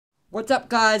What's up,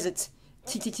 guys? It's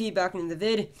TTT back in the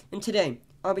vid, and today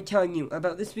I'll be telling you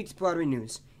about this week's Broadway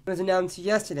news. It was announced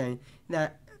yesterday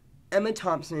that Emma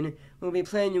Thompson will be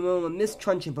playing the role of Miss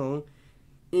Trunchbull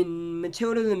in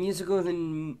Matilda the musical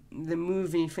and the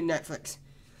movie for Netflix.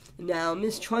 Now,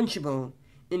 Miss Trunchbull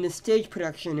in the stage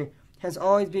production has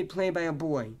always been played by a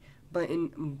boy,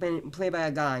 been played by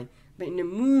a guy. But in the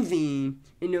movie,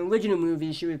 in the original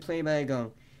movie, she was played by a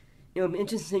girl. It will be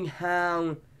interesting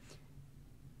how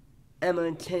Emma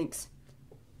her take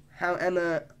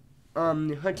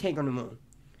on the role.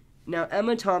 Now,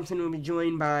 Emma Thompson will be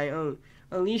joined by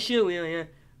Alicia Lelia,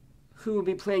 who will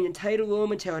be playing the title role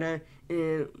of Matilda,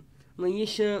 and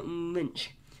Laisha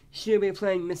Lynch. She will be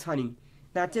playing Miss Honey.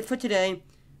 That's it for today.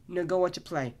 Now go watch a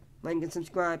play. Like and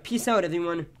subscribe. Peace out,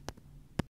 everyone.